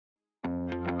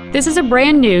This is a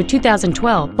brand new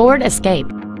 2012 Ford Escape.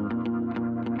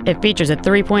 It features a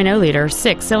 3.0-liter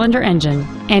six-cylinder engine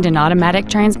and an automatic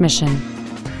transmission.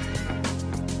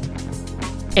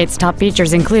 Its top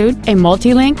features include a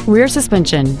multi-link rear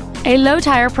suspension, a low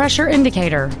tire pressure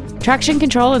indicator, traction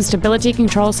control and stability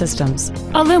control systems,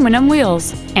 aluminum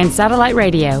wheels, and satellite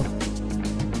radio.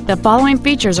 The following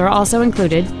features are also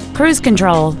included: cruise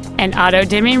control, an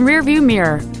auto-dimming rearview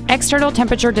mirror, external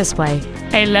temperature display,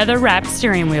 a leather-wrapped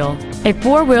steering wheel, a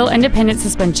four-wheel independent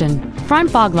suspension,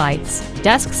 front fog lights,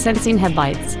 dusk sensing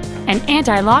headlights, an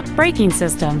anti-lock braking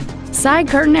system, side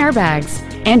curtain airbags,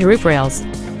 and roof rails.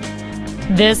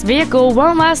 This vehicle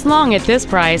won't last long at this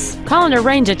price. Call and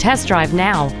arrange a test drive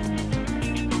now.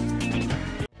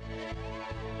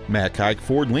 Matt Haik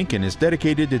Ford Lincoln is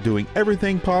dedicated to doing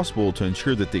everything possible to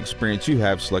ensure that the experience you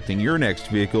have selecting your next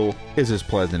vehicle is as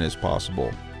pleasant as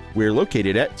possible. We're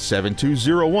located at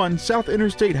 7201 South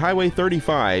Interstate Highway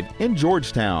 35 in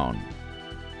Georgetown.